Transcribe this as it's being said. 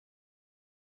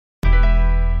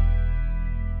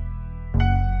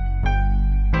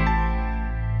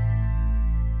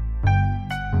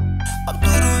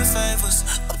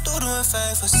through doing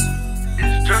favors.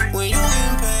 When you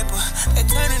getting paper, they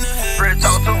turn into haters.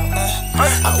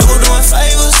 I'm through doing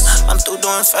favors. I'm through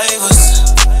doing favors.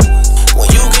 When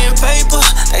you getting paper,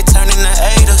 they turn into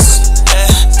haters. Yeah.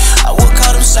 I would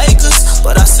call them shakers,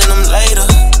 but I send them later.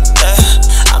 Yeah.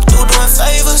 I'm through doing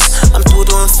favors. I'm through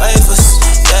doing favors.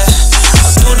 Yeah.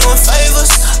 I'm through doing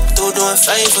favors. I'm through doing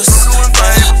favors.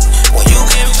 Yeah. When you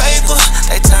getting paper,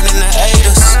 they turn into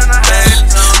haters.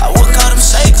 Yeah. I would call them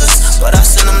shakers, but I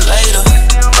send them later.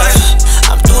 Yeah.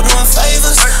 I'm through doing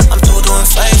favors. I'm through doing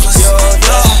favors.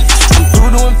 Yeah. I'm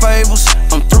through doing favors.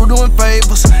 I'm through doing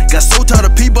favors. Got so tired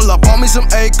of people, I bought me some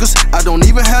acres. I don't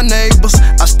even have neighbors.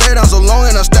 I stayed down so long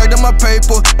and I stacked up my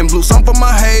paper and blew some for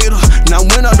my hater. Now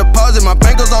when I deposit, my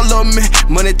bankers all love me.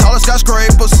 Money tall as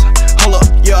skyscrapers. Hold up,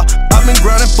 yeah, I've been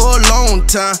grinding for a long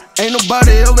time. Ain't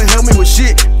nobody ever helped me with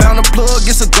shit. Found a plug,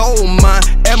 it's a gold mine.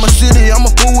 At my city, I'm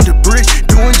a fool with the bricks.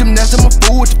 Doing gymnastics, I'm a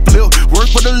fool with the flip.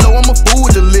 Work for the low, I'm a fool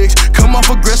with the licks. Come off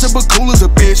aggressive, but cool as a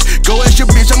bitch. Go ask your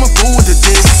bitch, I'm a fool with the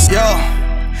dick. Yeah.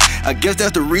 I guess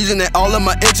that's the reason that all of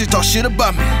my exes talk shit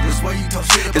about me.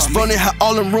 It's funny how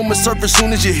all them rumors surface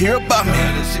soon as you hear about me.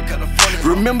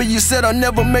 Remember you said I'll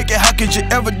never make it, how could you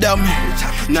ever doubt me?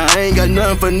 Now I ain't got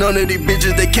nothing for none of these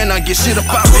bitches, they cannot get shit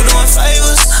about me. I'm through doing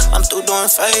favors, I'm through doing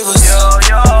favors.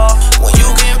 When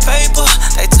you getting paper,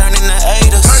 they turn into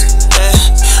haters. Yeah.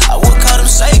 I would call them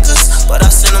shakers, but I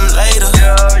send them later.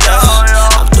 Yeah.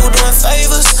 I'm through doing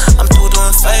favors, I'm through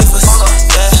doing favors.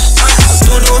 Yeah. I'm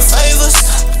through doing favors.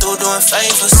 Through doing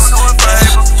favors,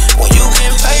 yeah. When you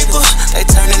getting paper, they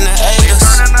turn into haters,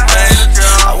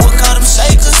 yeah. I would call them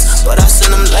shakers, but I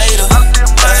send them later,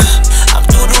 yeah. I'm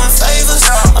through doing favors,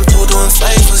 I'm through doing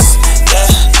favors,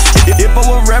 yeah. If I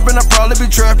were rapping, I'd probably be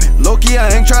trapping. Low-key, I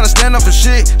ain't tryna stand up for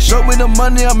shit. Show me the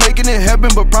money, I'm making it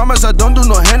happen. But promise I don't do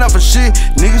no handout for shit.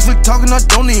 Niggas look talking, I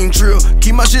don't even trill.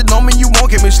 Keep my shit on me, you won't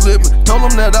get me slipping. Told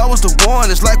them that I was the one.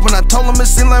 It's like when I told them it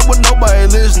seemed like with nobody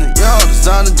listening. Yo,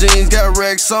 designer jeans, got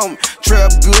racks on me.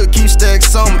 Trap good, keep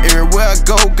stacks on me. Everywhere I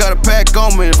go, got a pack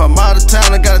on me. If I'm out of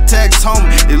town, I got a tax home.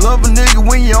 They love a nigga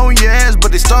when you on your ass,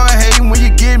 but they start hating when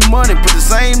you get money. Put the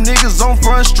same niggas on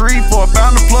Front Street for a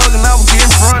pound of plug and I was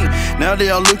getting fronted. Now they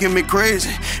all look at me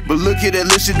crazy, but look at that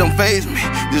little shit don't faze me.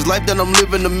 This life that I'm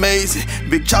living amazing.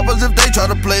 Big choppers if they try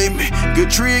to play me.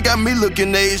 Good tree got me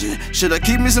looking Asian. Should I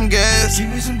keep me some gas?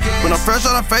 When I'm fresh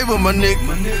out of favor, my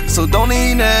nigga, so don't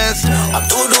even ask. I'm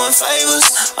through doing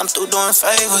favors, I'm through doing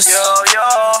favors.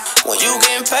 When you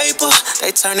getting paper,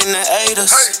 they turn into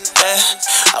haters. Yeah.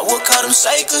 I would call them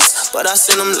shakers, but I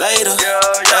send them later.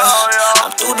 Yeah.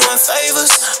 I'm through doing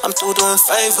favors, I'm through doing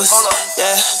favors.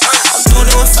 Yeah. I'm through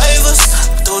doing favors,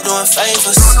 I'm through doing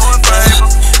favors.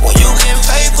 Yeah. When you getting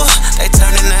paper,